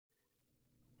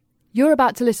You're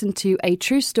about to listen to a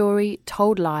true story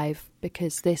told live,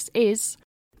 because this is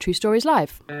True Stories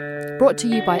Live, brought to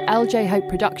you by LJ Hope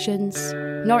Productions,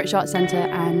 Norwich Arts Centre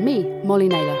and me, Molly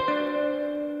Naylor.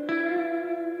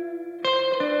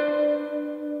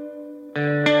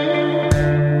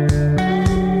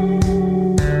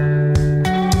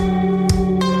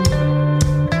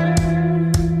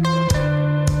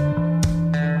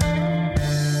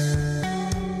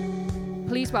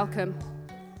 Please welcome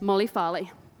Molly Farley.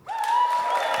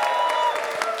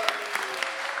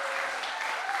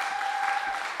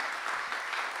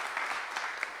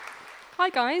 Hi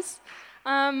guys.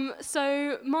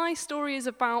 So my story is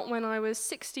about when I was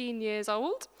 16 years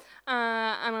old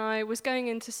and I was going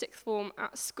into sixth form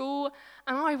at school,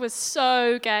 and I was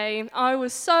so gay. I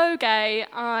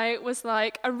was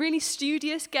like a really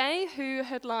studious gay who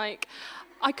had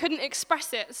I couldn't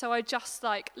express it, so I just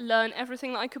learned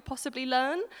everything that I could possibly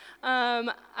learn.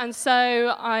 And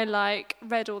so I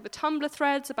read all the Tumblr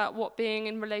threads about what being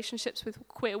in relationships with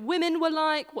queer women were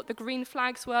like, what the green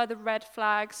flags were, the red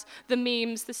flags, the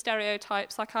memes, the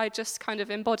stereotypes. I just kind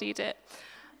of embodied it.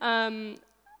 But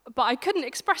I couldn't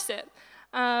express it.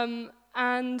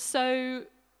 And so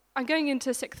I'm going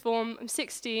into sixth form, I'm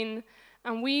 16,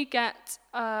 and we get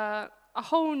a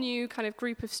whole new kind of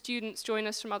group of students join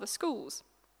us from other schools.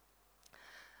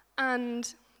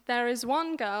 And there is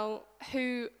one girl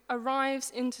who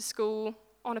arrives into school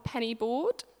on a penny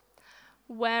board,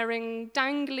 wearing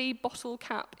dangly bottle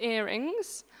cap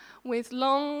earrings, with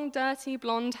long, dirty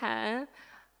blonde hair,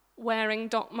 wearing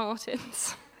Doc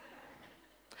Martens.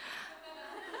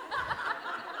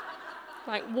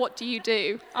 What do you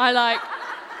do? I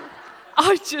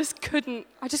just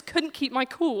couldn't keep my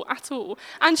cool at all.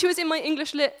 And she was in my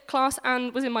English lit class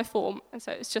and was in my form, and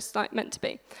so it's just meant to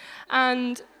be.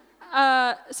 And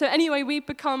so anyway, we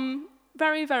become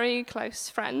very, very close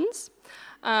friends.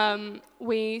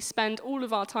 We spend all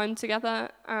of our time together,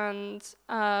 and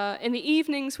in the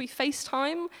evenings we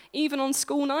FaceTime, even on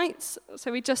school nights.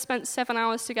 So we just spent 7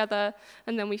 hours together,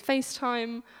 and then we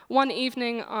FaceTime. One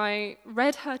evening I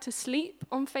read her to sleep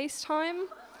on FaceTime.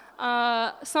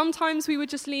 Sometimes we would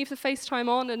just leave the FaceTime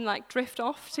on and drift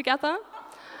off together.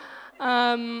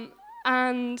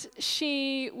 And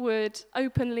she would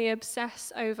openly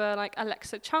obsess over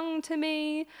Alexa Chung to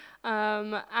me,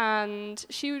 and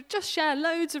she would just share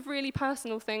loads of really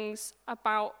personal things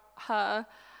about her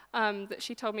that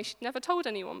she told me she'd never told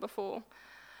anyone before.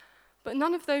 But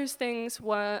none of those things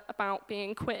were about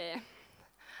being queer.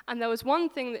 And there was one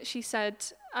thing that she said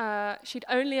she'd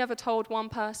only ever told one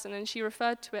person, and she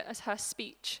referred to it as her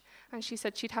speech. And she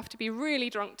said she'd have to be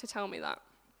really drunk to tell me that.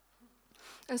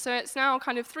 And so it's now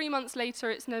kind of 3 months later,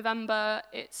 it's November,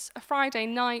 it's a Friday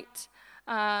night,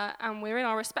 and we're in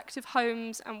our respective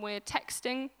homes, and we're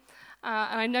texting.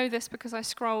 And I know this because I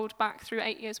scrolled back through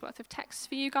 8 years' worth of texts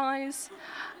for you guys.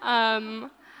 And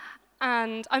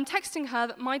I'm texting her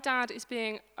that my dad is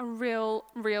being a real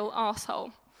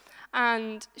arsehole.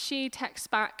 And she texts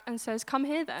back and says, "Come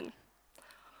here then."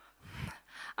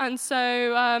 And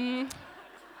so I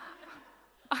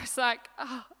was like,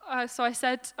 oh. So I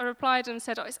replied and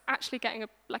said, "Oh, it's actually getting a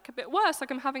bit worse,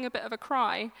 I'm having a bit of a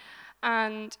cry."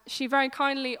 And she very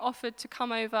kindly offered to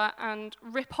come over and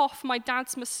rip off my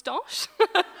dad's moustache.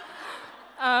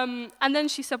 And then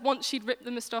she said once she'd ripped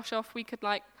the moustache off, we could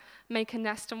make a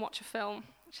nest and watch a film,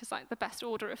 which is the best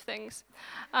order of things.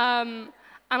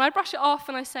 And I brush it off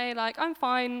and I say, "I'm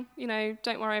fine,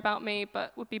 don't worry about me,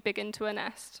 but would be big into a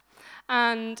nest."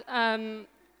 And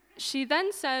she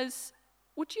then says,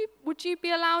 Would you be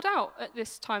allowed out at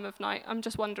this time of night? I'm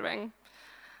just wondering."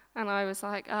 And I was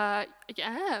like,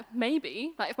 yeah,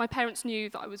 maybe. If my parents knew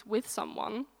that I was with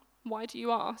someone, why do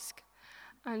you ask?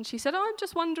 And she said, "Oh, I'm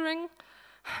just wondering."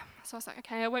 So I was like,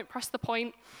 okay, I won't press the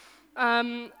point.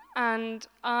 And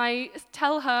I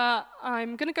tell her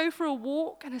I'm going to go for a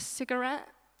walk and a cigarette,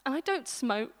 and I don't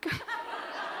smoke.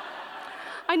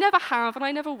 I never have, and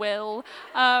I never will.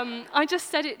 I just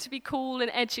said it to be cool and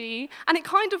edgy, and it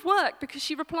kind of worked, because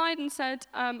she replied and said,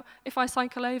 "If I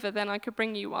cycle over, then I could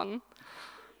bring you one."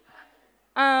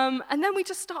 And then we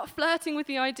just start flirting with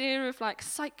the idea of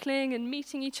cycling and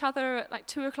meeting each other at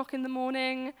 2 o'clock in the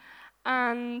morning,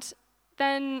 and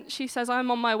then she says, "I'm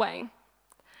on my way."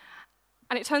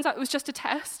 And it turns out it was just a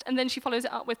test, and then she follows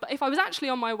it up with, "But if I was actually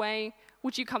on my way,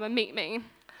 would you come and meet me?"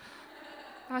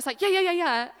 And I was like,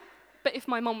 yeah. But if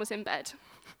my mum was in bed.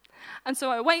 And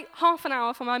so I wait half an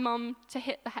hour for my mum to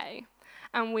hit the hay,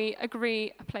 and we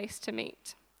agree a place to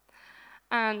meet.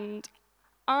 And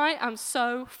I am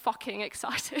so fucking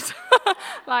excited.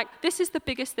 Like, this is the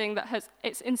biggest thing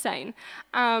it's insane.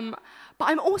 But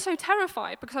I'm also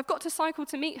terrified because I've got to cycle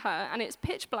to meet her and it's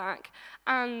pitch black,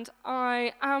 and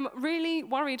I am really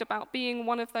worried about being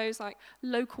one of those like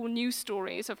local news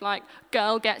stories of like,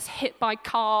 girl gets hit by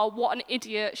car, what an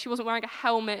idiot, she wasn't wearing a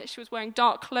helmet, she was wearing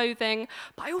dark clothing,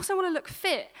 but I also want to look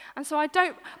fit, and so I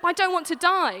don't want to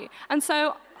die, and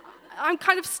so I'm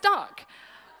kind of stuck.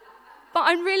 But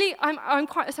I'm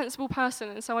quite a sensible person,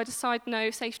 and so I decide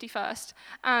no, safety first.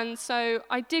 And so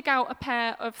I dig out a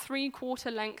pair of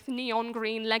 3/4 length neon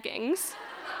green leggings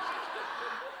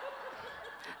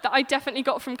that I definitely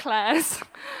got from Claire's.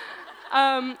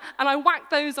 And I whack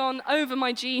those on over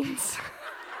my jeans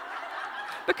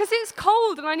because it's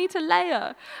cold and I need to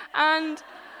layer. And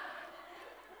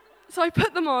so I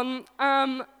put them on,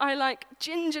 I like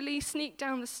gingerly sneak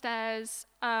down the stairs,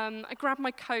 I grab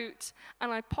my coat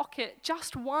and I pocket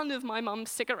just one of my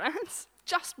mum's cigarettes,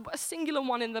 just a singular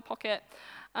one in the pocket,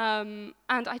 and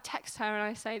I text her and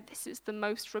I say, this is the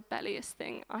most rebellious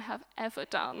thing I have ever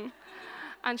done.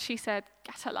 And she said,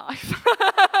 get a life.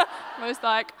 I was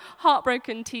like,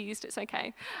 heartbroken, teased, it's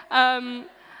okay.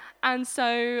 And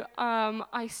so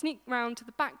I sneak round to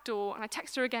the back door and I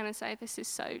text her again and say, this is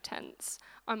so tense.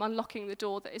 I'm unlocking the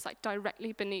door that is like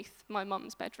directly beneath my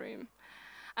mum's bedroom.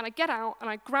 And I get out and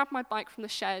I grab my bike from the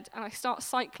shed and I start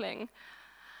cycling.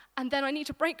 And then I need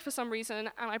to brake for some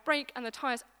reason, and I brake and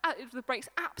the brakes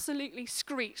absolutely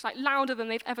screech, like louder than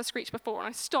they've ever screeched before. And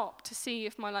I stop to see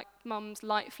if my like mum's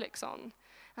light flicks on.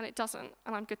 And it doesn't,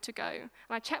 and I'm good to go. And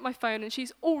I check my phone and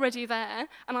she's already there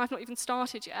and I've not even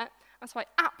started yet. And so I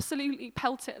absolutely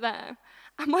pelt it there.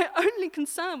 And my only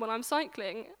concern when I'm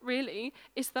cycling, really,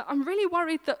 is that I'm really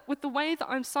worried that with the way that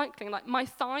I'm cycling, like my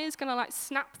thigh is going to like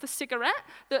snap the cigarette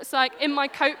that's like in my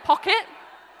coat pocket.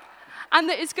 And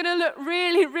that it's going to look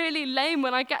really, really lame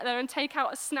when I get there and take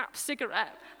out a snapped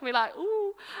cigarette. And be like,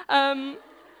 ooh.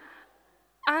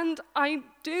 And I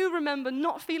do remember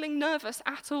not feeling nervous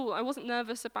at all. I wasn't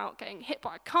nervous about getting hit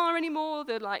by a car anymore.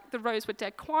 The roads were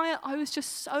dead quiet. I was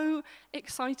just so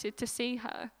excited to see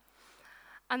her.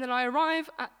 And then I arrive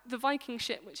at the Viking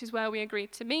ship, which is where we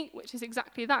agreed to meet, which is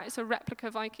exactly that. It's a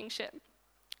replica Viking ship.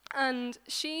 And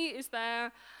she is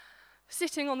there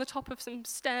sitting on the top of some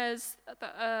stairs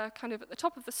that are kind of at the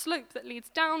top of the slope that leads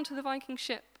down to the Viking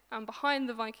ship. And behind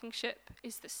the Viking ship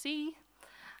is the sea.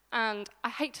 And I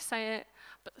hate to say it,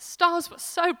 but the stars were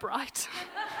so bright.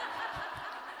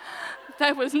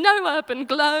 There was no urban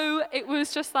glow. It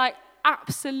was just like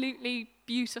absolutely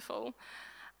beautiful.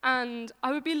 And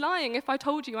I would be lying if I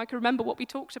told you I could remember what we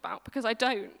talked about, because I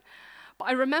don't. But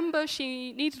I remember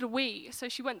she needed a wee, so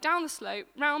she went down the slope,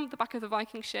 round the back of the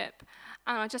Viking ship,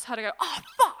 and I just heard her go, oh,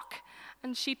 fuck!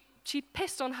 And she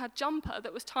pissed on her jumper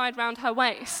that was tied round her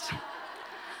waist.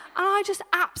 And I just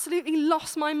absolutely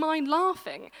lost my mind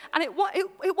laughing. And it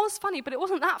was funny, but it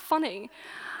wasn't that funny.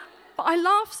 But I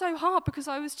laughed so hard because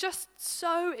I was just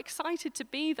so excited to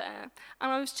be there. And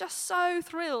I was just so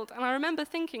thrilled. And I remember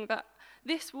thinking that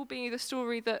this will be the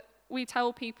story that we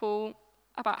tell people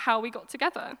about how we got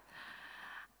together.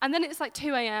 And then it's like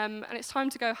 2 a.m. and it's time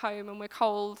to go home and we're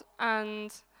cold. And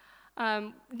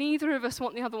neither of us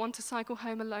want the other one to cycle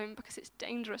home alone because it's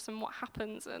dangerous and what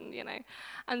happens, and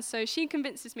And so she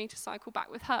convinces me to cycle back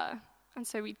with her. And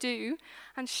so we do.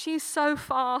 And she's so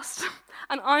fast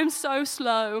and I'm so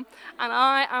slow and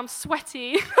I am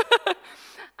sweaty.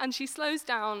 And she slows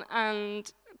down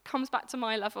and comes back to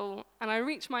my level, and I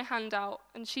reach my hand out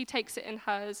and she takes it in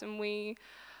hers, and we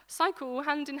cycle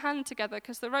hand in hand together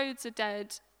because the roads are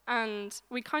dead. And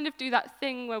we kind of do that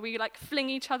thing where we like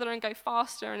fling each other and go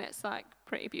faster, and it's like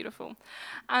pretty beautiful.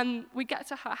 And we get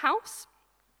to her house,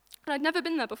 and I'd never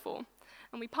been there before.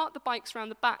 And we park the bikes around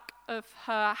the back of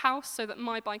her house so that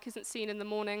my bike isn't seen in the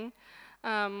morning.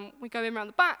 We go in around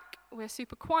the back, we're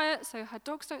super quiet so her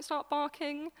dogs don't start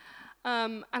barking.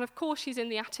 And of course she's in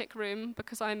the attic room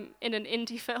because I'm in an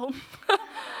indie film.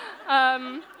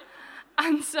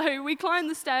 And so we climb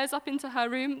the stairs up into her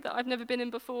room that I've never been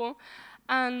in before.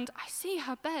 And I see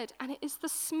her bed, and it is the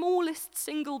smallest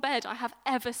single bed I have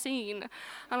ever seen.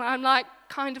 And I'm like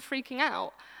kind of freaking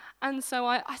out. And so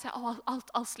I said, oh,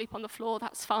 I'll sleep on the floor,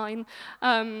 that's fine.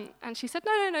 And she said,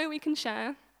 no, we can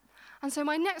share. And so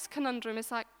my next conundrum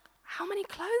is like, how many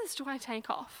clothes do I take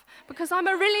off? Because I'm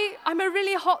a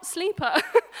really hot sleeper.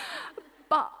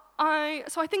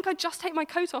 So I think I just take my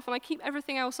coat off and I keep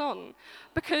everything else on.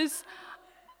 Because,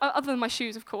 other than my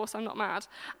shoes, of course, I'm not mad.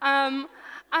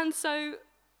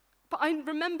 But I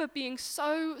remember being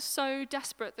so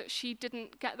desperate that she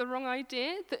didn't get the wrong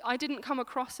idea, that I didn't come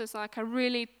across as like a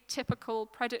really typical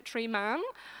predatory man.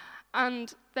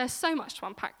 And there's so much to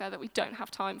unpack there that we don't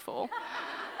have time for.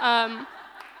 And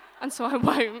so I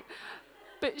won't.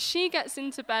 But she gets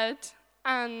into bed,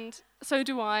 and so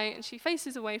do I, and she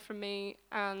faces away from me,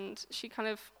 and she kind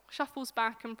of shuffles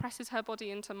back and presses her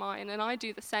body into mine, and I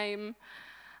do the same.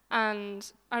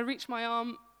 And I reach my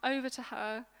arm over to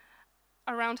her,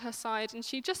 around her side, and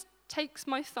she just takes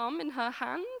my thumb in her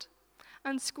hand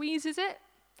and squeezes it,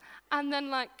 and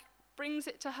then brings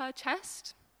it to her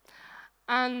chest.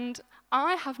 And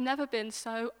I have never been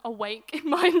so awake in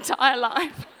my entire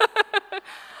life.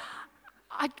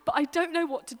 But I don't know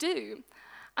what to do.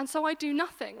 And so I do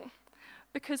nothing,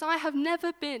 because I have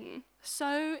never been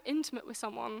so intimate with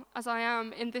someone as I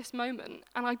am in this moment,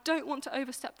 and I don't want to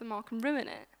overstep the mark and ruin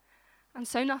it. And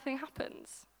so nothing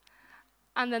happens.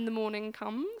 And then the morning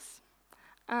comes,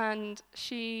 and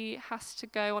she has to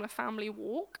go on a family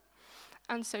walk,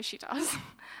 and so she does,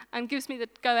 and gives me the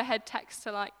go-ahead text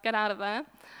to get out of there.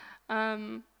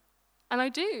 And I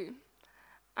do.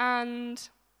 And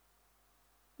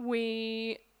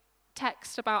we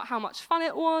text about how much fun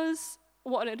it was,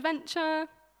 what an adventure,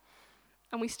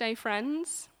 and we stay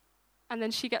friends. And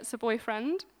then she gets a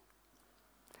boyfriend,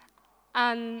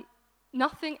 and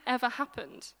nothing ever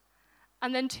happened.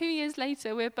 And then 2 years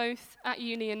later, we're both at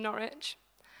uni in Norwich,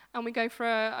 and we go for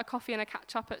a coffee and a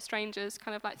catch-up at Strangers,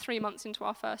 3 months into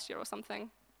our first year or something.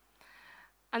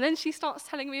 And then she starts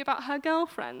telling me about her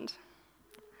girlfriend.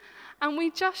 And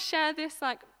we just share this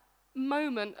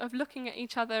moment of looking at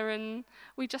each other, and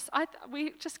we just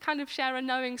kind of share a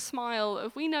knowing smile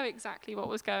of we know exactly what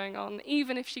was going on,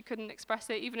 even if she couldn't express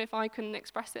it, even if I couldn't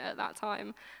express it at that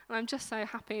time. And I'm just so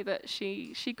happy that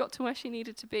she got to where she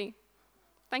needed to be.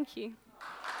 Thank you.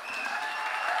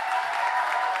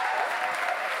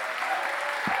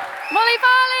 Molly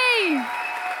Farley!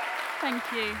 Thank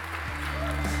you.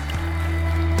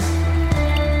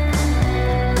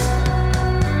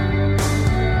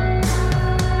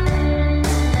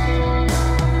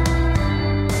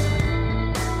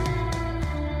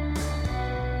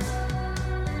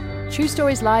 True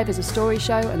Stories Live is a story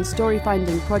show and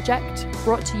story-finding project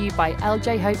brought to you by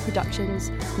LJ Hope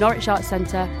Productions, Norwich Arts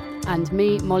Centre, and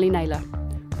me, Molly Naylor.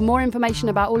 For more information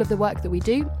about all of the work that we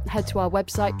do, head to our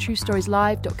website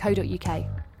truestorieslive.co.uk.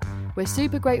 We're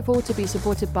super grateful to be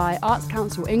supported by Arts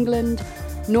Council England,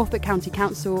 Norfolk County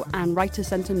Council and Writers'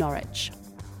 Centre Norwich.